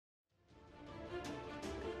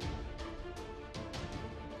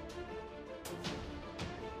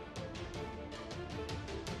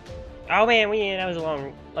Oh man, that was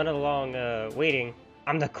another long waiting.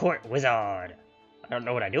 I'm the court wizard. I don't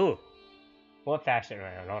know what I do. What faction am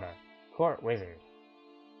I? Not a court wizard.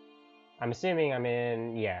 I'm assuming I'm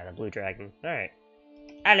in, yeah, the blue dragon. All right,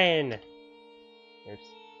 Alan. Oops.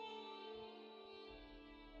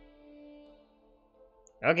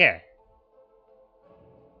 Okay.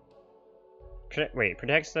 Wait,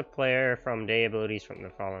 protects the player from day abilities from the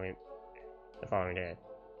following day.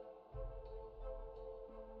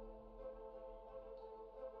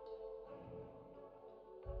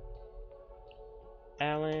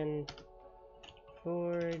 Alan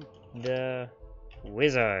Ford the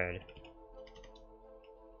Wizard.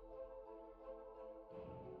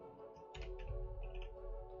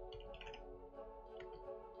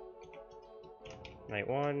 Night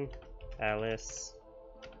 1, Alice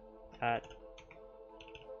at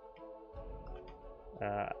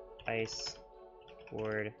Ice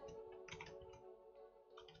Ward.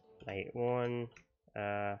 Night 1,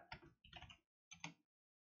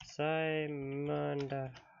 Simon the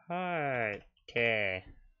Heart.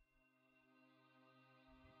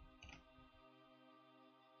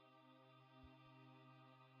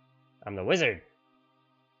 I'm the wizard.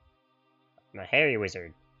 I'm a Harry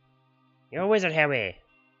wizard. You're a wizard, Harry.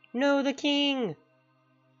 No, the king.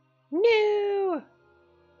 No.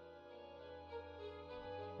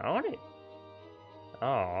 I want it.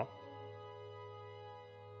 Oh.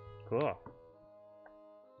 Cool.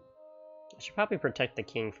 I should probably protect the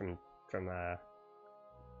king from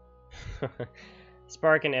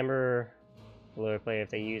Spark and Ember lure play if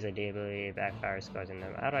they use a day ability backfires causing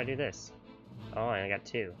them. How do I do this? Oh, I got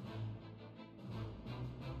 2.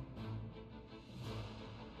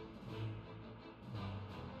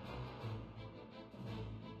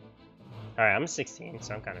 Alright, I'm 16,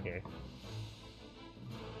 so I'm kind of here.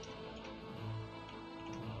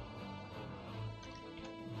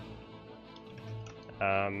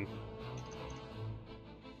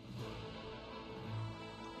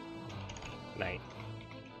 Night.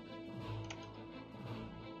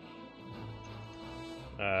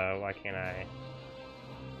 Why can't I?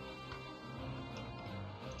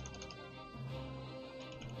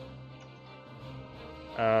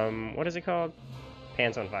 What is it called?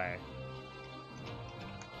 Pants on fire.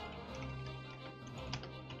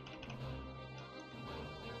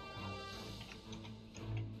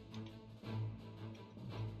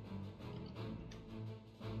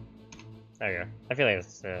 There you go. I feel like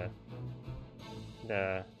it's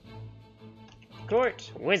the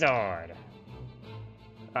court wizard.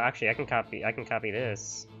 Oh, actually, I can copy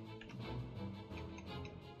this.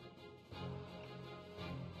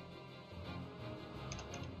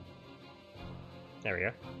 There we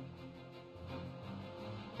go.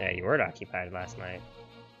 Yeah, you were occupied last night.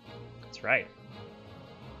 That's right.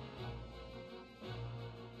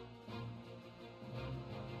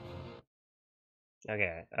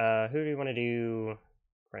 Okay, who do we want to do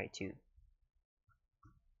right to?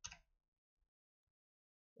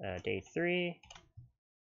 Day 3.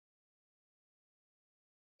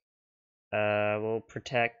 We'll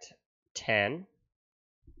protect 10,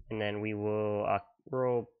 and then we will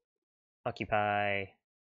we'll occupy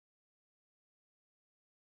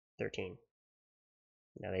 13.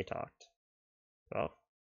 Now they talked. 12.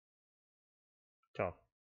 12.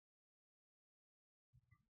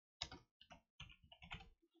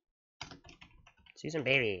 Susan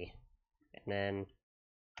Baby. And then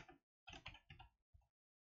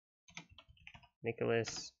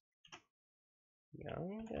Nicholas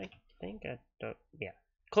Young, I think. I don't. Yeah.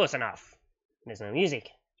 Close enough. There's no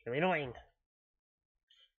music. It's really annoying.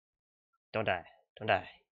 Don't die. Don't die.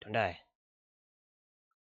 Don't die.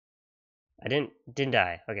 I didn't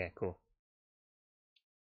die. Okay, cool.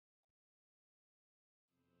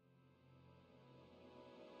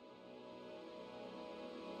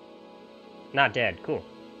 Not dead. Cool.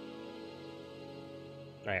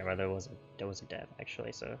 Alright, well there was a death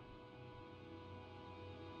actually, so.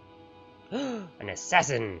 An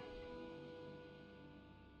assassin!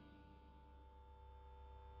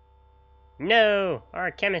 No!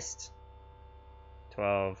 Our chemist!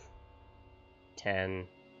 12. 10.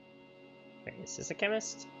 Wait, is this a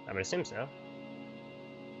chemist? I would assume so.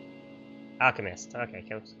 Alchemist. Okay,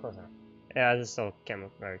 close enough. Yeah, this is still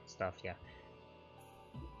chemical stuff, yeah.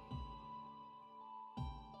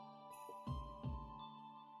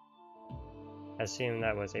 I assume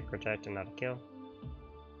that was a protect and not a kill.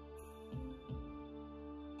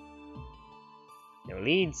 No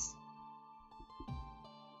leads.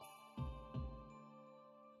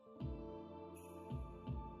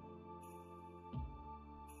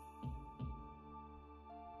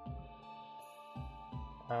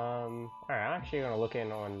 Alright, I'm actually gonna look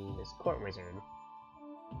in on this court wizard.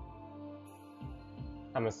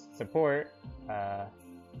 I'm a support,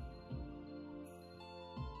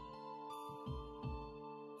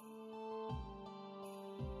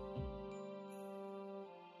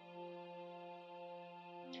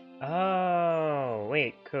 oh,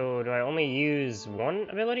 wait, cool. Do I only use one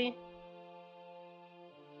ability?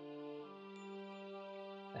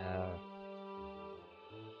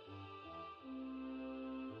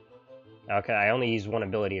 Okay, I only use one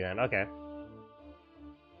ability then. Okay.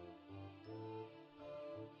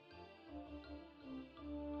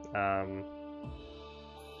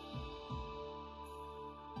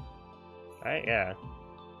 Alright, yeah.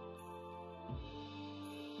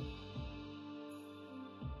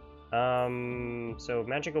 So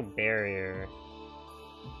magical barrier.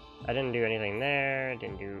 I didn't do anything there,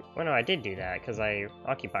 didn't do... Well, no, I did do that, because I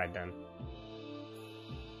occupied them.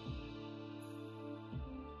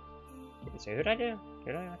 So who did I do?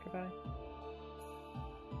 Did I occupy?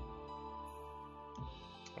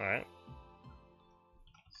 Alright.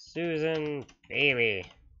 Susan Bailey.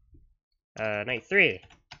 Night 3.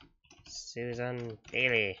 Susan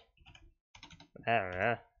Bailey. I don't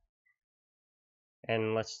know.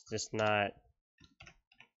 And let's just not...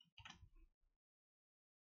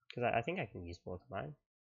 Because I think I can use both of mine.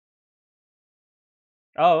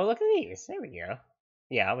 Oh, look at these. There we go.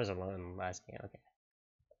 Yeah, I was alone last game. Okay.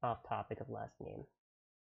 Off topic of last game.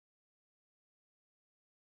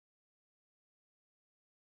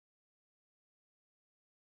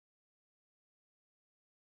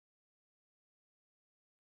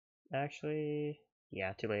 Actually,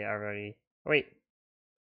 yeah, too late already. Wait.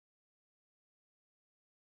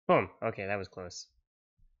 Boom. Okay, that was close.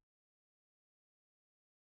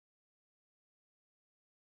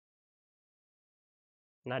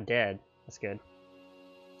 Not dead. That's good.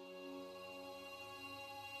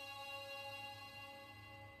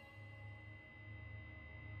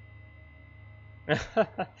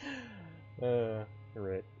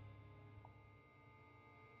 Right.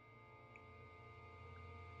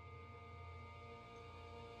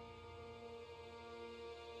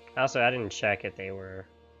 Also, I didn't check if they were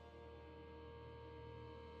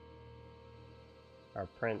our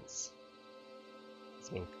prince. He's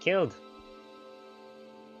been killed.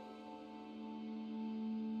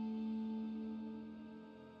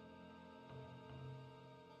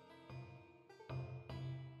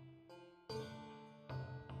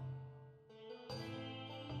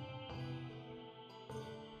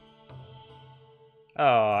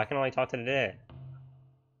 Oh, I can only talk to the dead.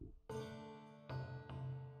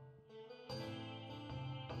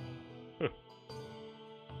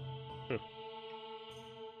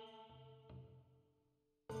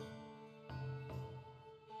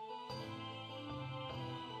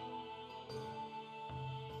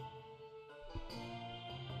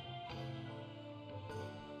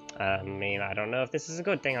 I mean, I don't know if this is a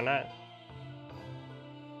good thing or not.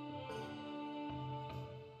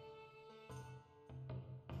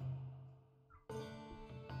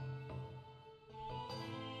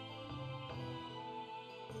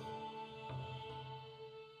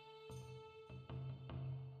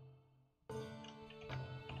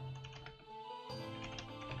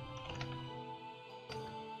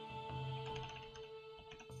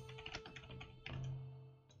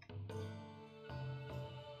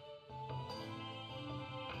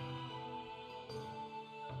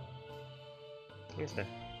 What's the...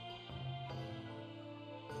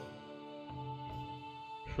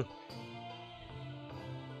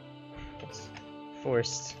 It's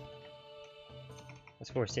forced.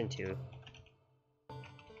 It's forced into.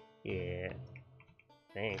 Yeah.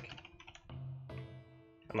 I think.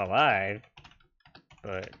 I'm alive,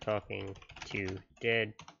 but talking to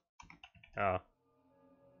dead. Oh.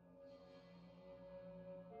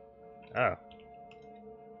 Oh.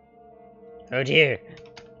 Oh dear.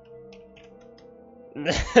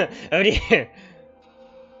 Oh dear.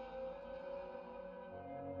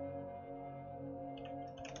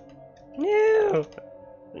 No.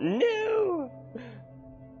 No.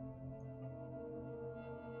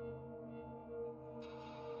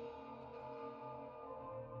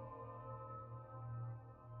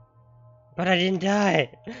 But I didn't die.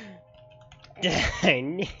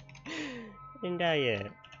 I didn't die yet.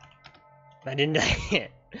 I didn't die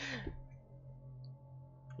yet.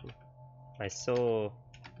 My soul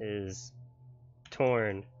is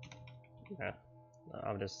torn. Yeah.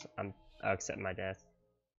 I'll accept my death.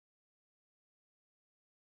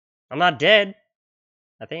 I'm not dead.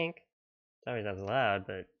 I think. Sorry that was loud,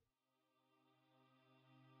 but...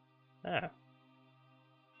 Oh.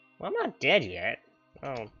 Well, I'm not dead yet.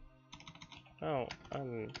 Oh. Oh,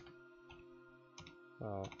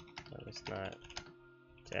 well, that was not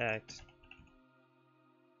attacked.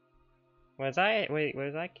 Was I, wait,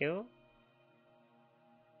 was I killed?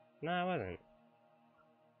 No, I wasn't.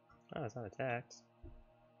 Oh, it's not attacked.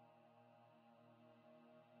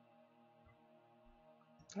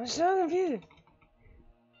 I'm so confused.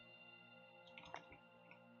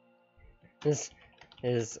 This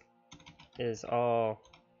is all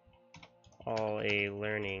a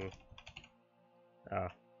learning. Oh,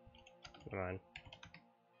 come on.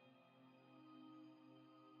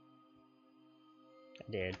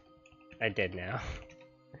 I did now.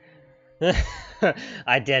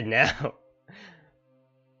 I did now.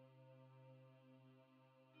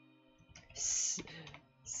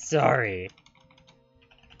 Sorry.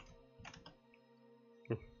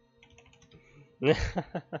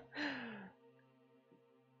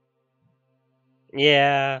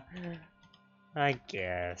 Yeah, I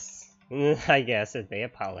guess. I guess if they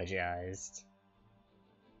apologized.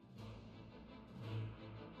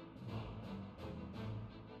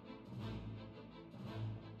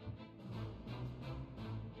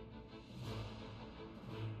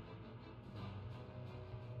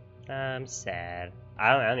 I'm sad.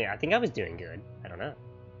 I don't. I think I was doing good. I don't know.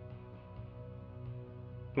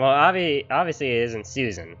 Well, obviously it isn't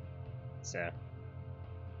Susan, so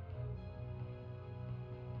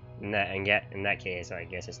in that case, I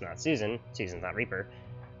guess it's not Susan. Susan's not Reaper.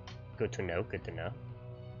 Good to know. Good to know.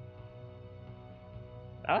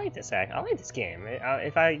 I like this act. I like this game.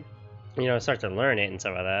 If I, start to learn it and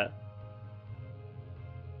stuff like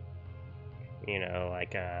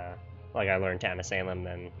that. Like I learned Town of Salem,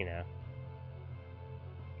 then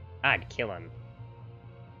I'd kill him.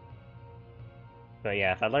 But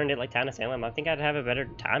yeah, if I learned it like Town of Salem, I think I'd have a better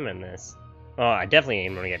time in this. Well, I definitely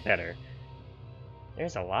am gonna get better.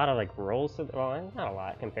 There's a lot of like rolls to well, not a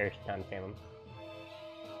lot compared to Town of Salem.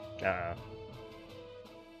 Uh-oh.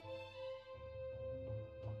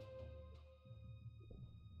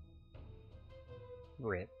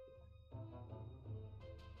 Rip.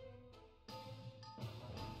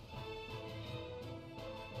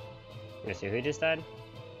 You see who just died?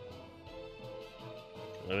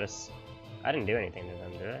 Lewis. I didn't do anything to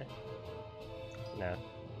them, did I? No.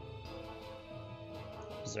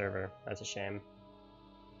 Observer. That's a shame.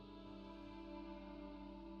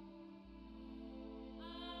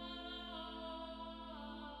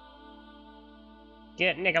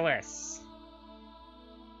 Get Nicholas!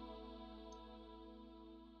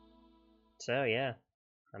 So, yeah.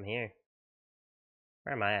 I'm here.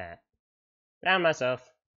 Where am I at? Found myself.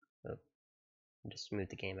 Oh. I just moved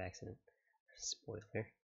the game by accident. Spoiler.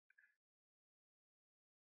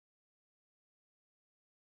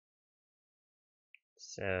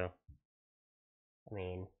 So, I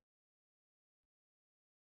mean,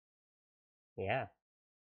 yeah.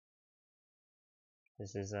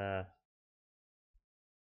 This is it.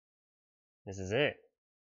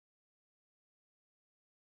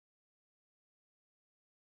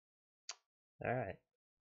 Alright.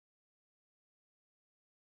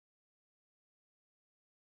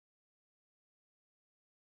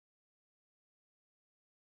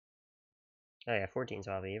 Oh yeah, 14's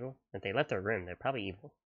probably evil. If they left their room, they're probably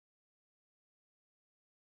evil.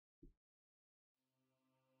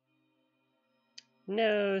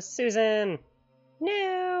 No, Susan!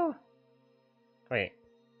 No! Wait.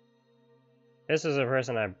 This was a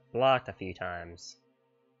person I blocked a few times.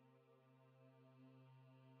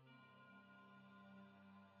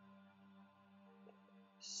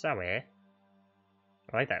 Sorry.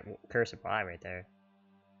 I like that cursive Y right there.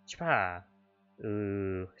 Chpa!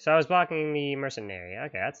 Ooh. So I was blocking the mercenary.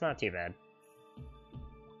 Okay, that's not too bad.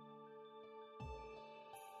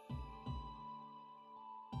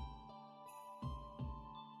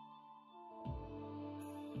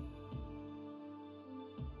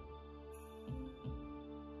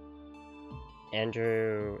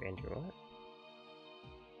 Andrew what?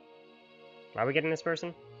 Why are we getting this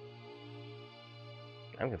person?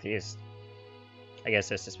 I'm confused. I guess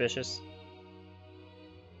they're suspicious.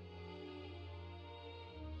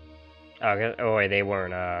 Oh wait, they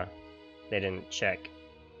weren't, they didn't check.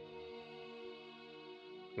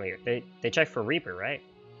 Wait, they checked for Reaper, right?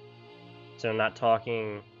 So not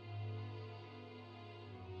talking...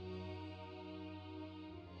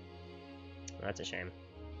 That's a shame.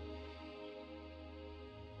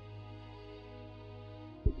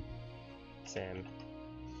 Sam.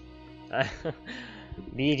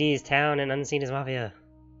 BG's town and unseen as mafia.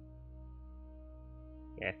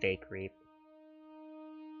 Yeah, fake Reap.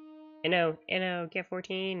 Inno, get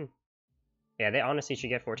 14. Yeah, they honestly should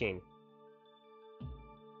get 14.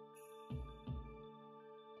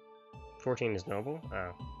 14 is noble?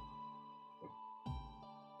 Oh.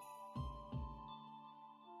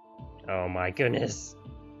 Oh my goodness.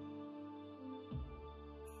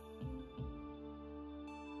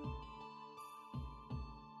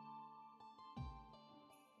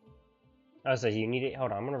 Oh, so you need it.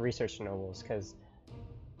 Hold on, I'm gonna research the nobles because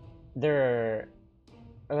they're.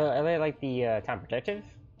 Are they like the town protective?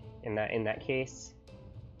 In that case.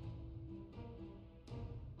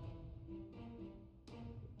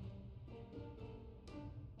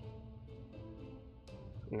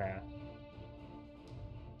 Nah.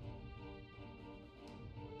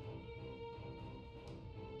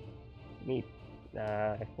 Neat.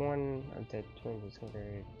 If one of the twins is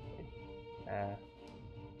considered.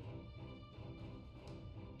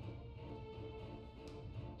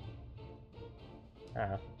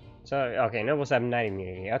 So, okay, nobles have night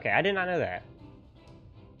immunity. Okay, I did not know that.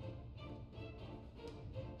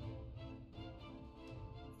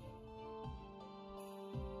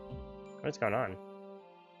 What's going on?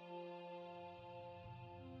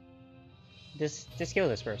 Just kill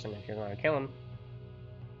this person if you're going to kill him.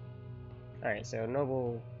 Alright, so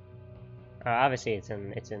noble. Obviously, it's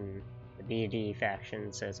in the BD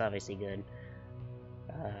faction, so it's obviously good.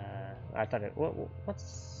 I thought it.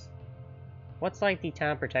 What's like the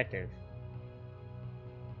town protective?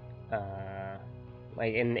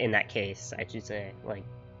 Like in that case, I should say, like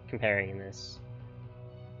comparing this.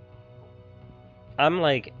 I'm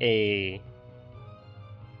not a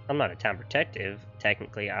town protective,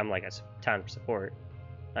 technically. I'm like a town support.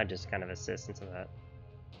 I just kind of assist into that.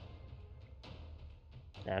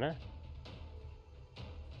 I know.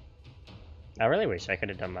 I really wish I could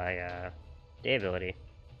have done my day ability.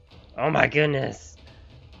 Oh my goodness!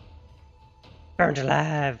 Burnt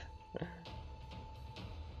alive!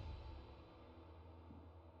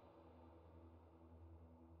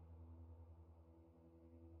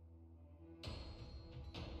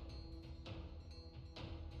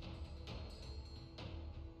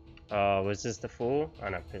 Oh, was this the fool? Oh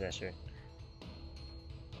no, possessor.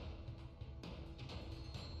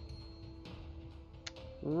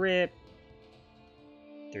 Rip.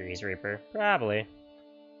 3's Reaper. Probably.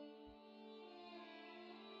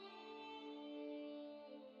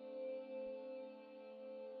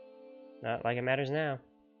 Not like it matters now.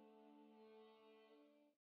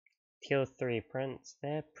 Kill 3 Prince.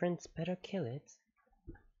 That Prince better kill it.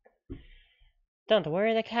 Don't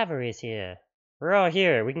worry, the cavalry is here. We're all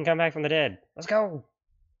here. We can come back from the dead. Let's go!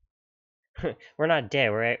 We're not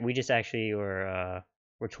dead. We just actually we're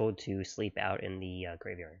told to sleep out in the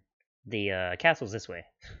graveyard. The castle's this way.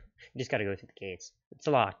 You just gotta go through the gates. It's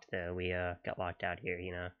locked though. We got locked out here,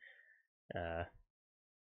 you know.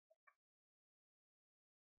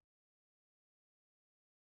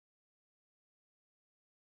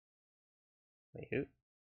 Wait, who?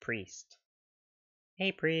 Priest.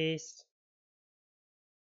 Hey, priest.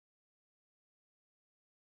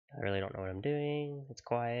 I really don't know what I'm doing. It's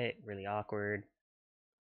quiet, really awkward.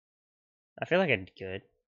 I feel like I did good.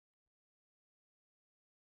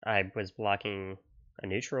 I was blocking a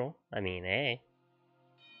neutral. I mean, hey.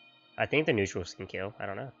 I think the neutrals can kill. I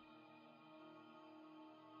don't know.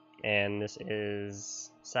 And this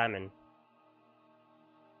is Simon.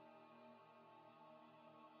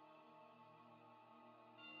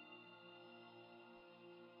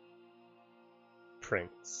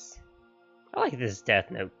 Prince. I like this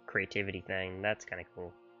Death Note creativity thing. That's kind of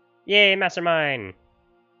cool. Yay, Mastermind!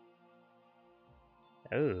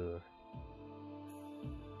 Oh.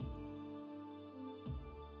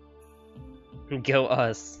 Go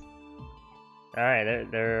us. Alright,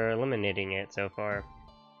 they're eliminating it so far.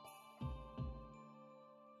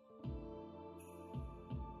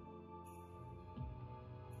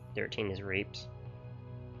 "13 is raped.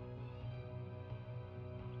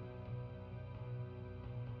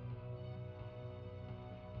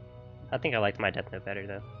 I think I liked my Death Note better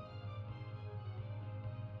though.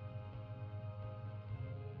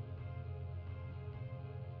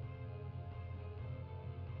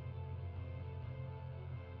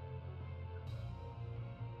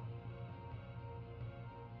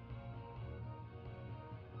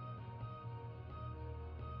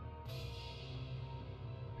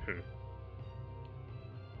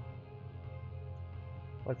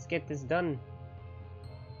 Let's get this done.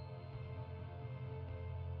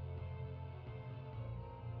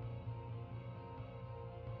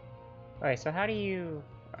 Alright, so how do you...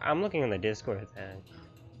 I'm looking on the Discord thing.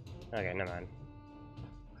 Okay, never mind.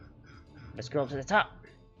 Let's scroll to the top.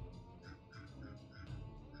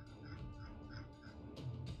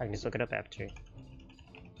 I can just look it up after.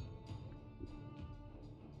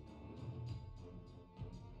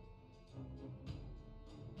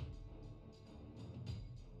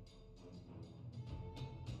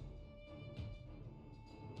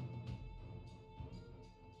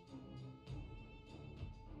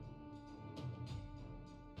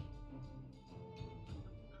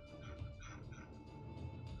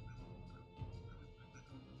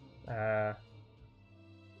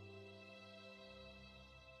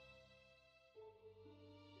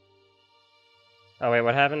 Oh wait,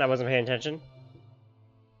 what happened? I wasn't paying attention.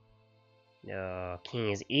 No,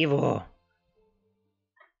 King is evil.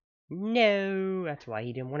 No, that's why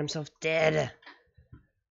he didn't want himself dead.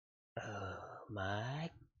 Oh my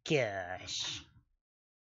gosh.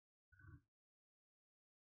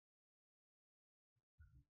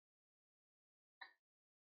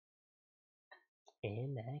 Oh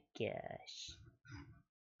my gosh.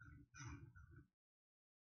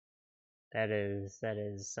 That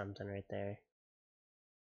is something right there.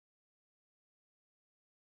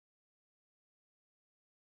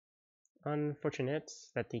 Unfortunate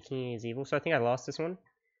that the king is evil. So I think I lost this one.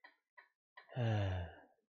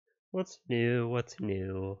 What's new? What's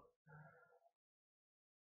new?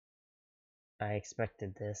 I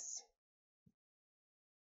expected this.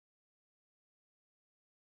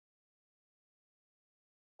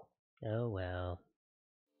 Oh well.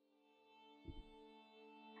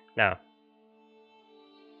 No.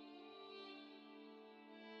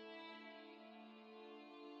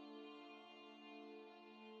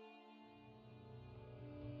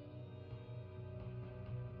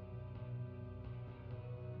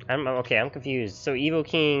 I'm okay, I'm confused. So Evil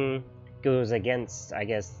King goes against, I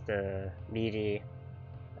guess, the meaty.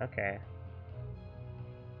 Okay.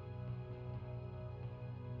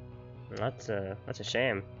 That's a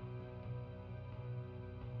shame.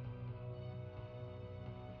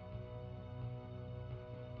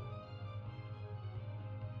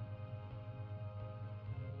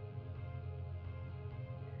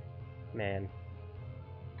 Man.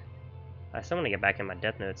 I still want to get back in my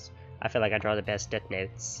death notes. I feel like I draw the best death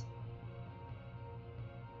notes.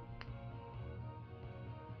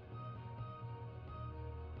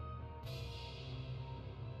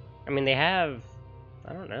 I mean, they have...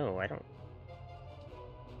 I don't know, I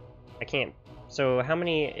can't... So how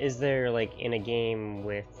many is there, like, in a game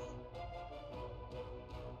with...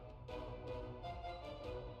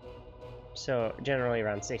 So, generally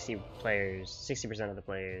around 60 players, 60% of the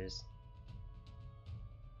players.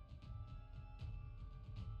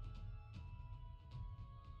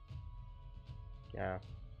 Yeah.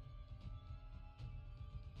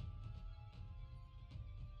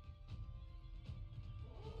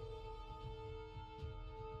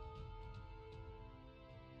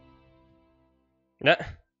 No.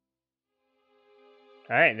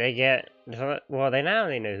 Alright, they get... Well, they know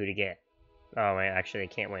who to get. Oh, wait, actually, they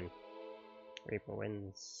can't win. Reaper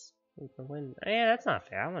wins. Reaper wins. Yeah, that's not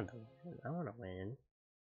fair. I want to win. I want to win.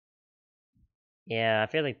 Yeah,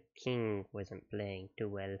 I feel like King wasn't playing too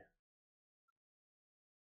well.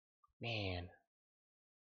 Man.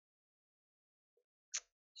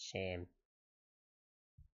 Shame.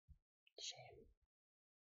 Shame.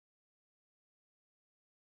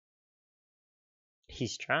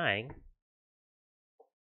 He's trying.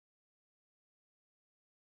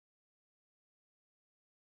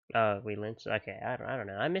 We lynched. Okay, I don't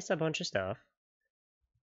know. I missed a bunch of stuff.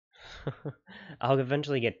 I'll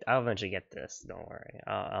eventually get this. Don't worry.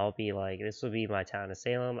 I'll be like, this will be my town of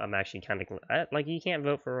Salem. I'm actually kind of like, you can't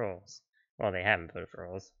vote for roles. Well, they haven't voted for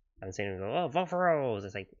roles. I haven't seen them go, oh, vote for roles.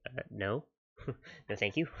 It's like, no, no,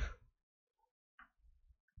 thank you.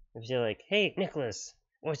 If you're like, hey, Nicholas,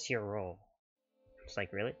 what's your role? It's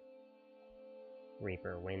like, really?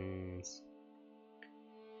 Reaper wins.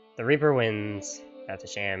 The Reaper wins. That's a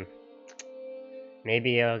shame.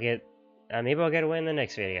 Maybe I'll get a win in the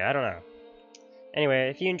next video. I don't know. Anyway,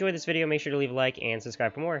 if you enjoyed this video, make sure to leave a like and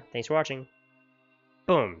subscribe for more. Thanks for watching.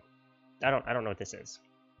 Boom. I don't know what this is.